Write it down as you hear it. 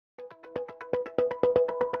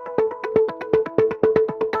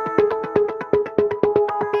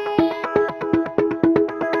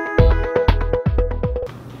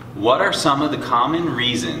What are some of the common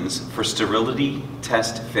reasons for sterility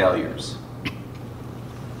test failures?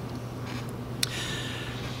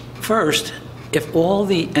 First, if all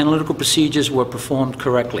the analytical procedures were performed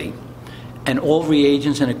correctly and all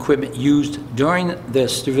reagents and equipment used during the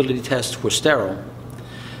sterility test were sterile,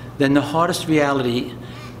 then the hardest reality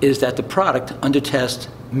is that the product under test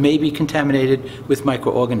may be contaminated with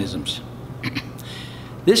microorganisms.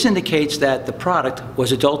 This indicates that the product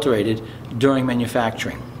was adulterated during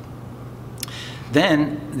manufacturing.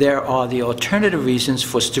 Then there are the alternative reasons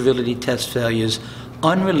for sterility test failures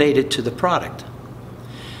unrelated to the product.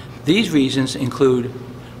 These reasons include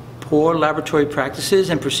poor laboratory practices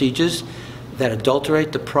and procedures that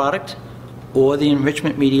adulterate the product or the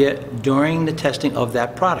enrichment media during the testing of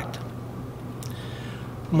that product.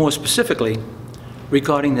 More specifically,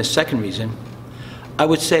 regarding the second reason, I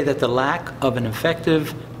would say that the lack of an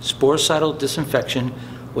effective sporicidal disinfection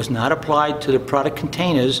was not applied to the product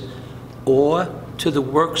containers or to the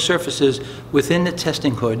work surfaces within the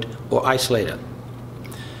testing hood or isolator.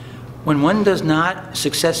 When one does not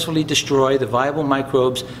successfully destroy the viable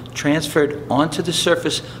microbes transferred onto the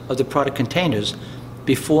surface of the product containers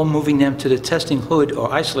before moving them to the testing hood or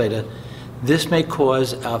isolator, this may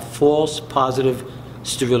cause a false positive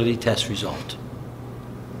sterility test result.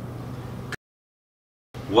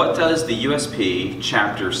 What does the USP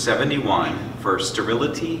Chapter 71 for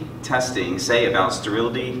sterility testing say about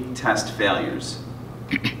sterility test failures?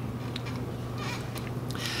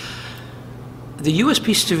 The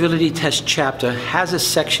USP Sterility Test chapter has a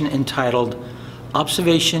section entitled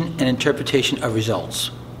Observation and Interpretation of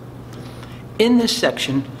Results. In this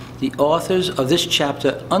section, the authors of this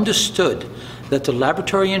chapter understood that the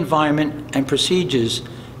laboratory environment and procedures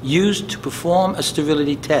used to perform a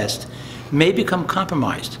sterility test may become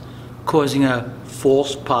compromised, causing a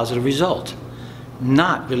false positive result,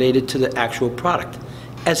 not related to the actual product,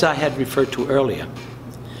 as I had referred to earlier.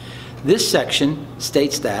 This section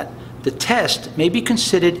states that the test may be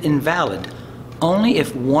considered invalid only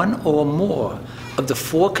if one or more of the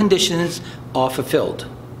four conditions are fulfilled.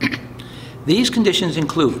 These conditions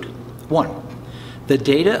include: 1. The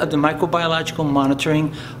data of the microbiological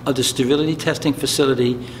monitoring of the sterility testing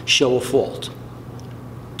facility show a fault.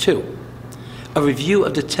 2. A review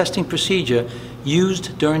of the testing procedure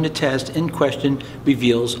used during the test in question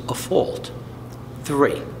reveals a fault.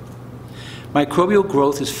 3. Microbial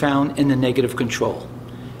growth is found in the negative control.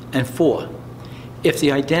 And 4, if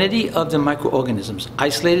the identity of the microorganisms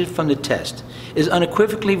isolated from the test is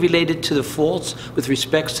unequivocally related to the faults with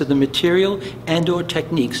respect to the material and/or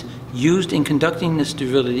techniques used in conducting the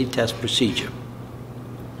sterility test procedure.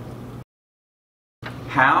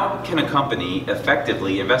 How can a company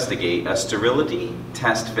effectively investigate a sterility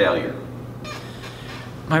test failure?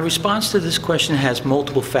 My response to this question has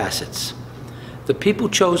multiple facets. The people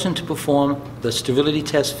chosen to perform the sterility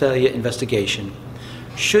test failure investigation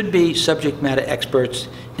should be subject matter experts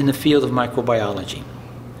in the field of microbiology.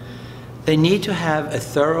 They need to have a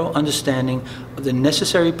thorough understanding of the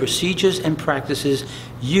necessary procedures and practices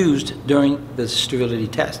used during the sterility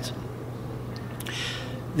test.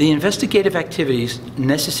 The investigative activities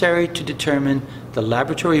necessary to determine the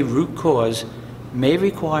laboratory root cause may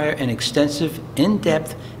require an extensive,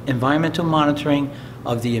 in-depth environmental monitoring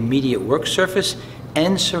of the immediate work surface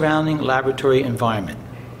and surrounding laboratory environment.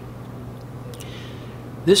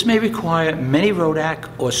 This may require many Rodak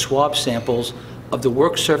or swab samples of the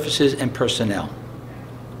work surfaces and personnel.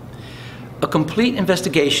 A complete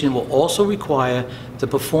investigation will also require the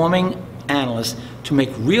performing analyst to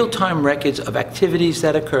make real-time records of activities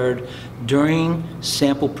that occurred during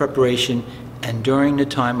sample preparation and during the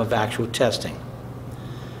time of actual testing.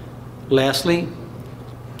 Lastly,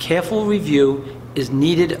 careful review is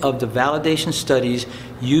needed of the validation studies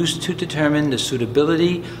used to determine the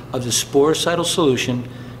suitability of the sporicidal solution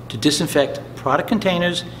to disinfect product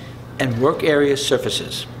containers and work area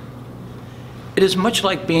surfaces. It is much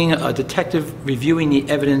like being a detective reviewing the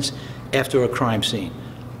evidence after a crime scene.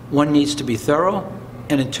 One needs to be thorough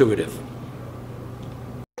and intuitive.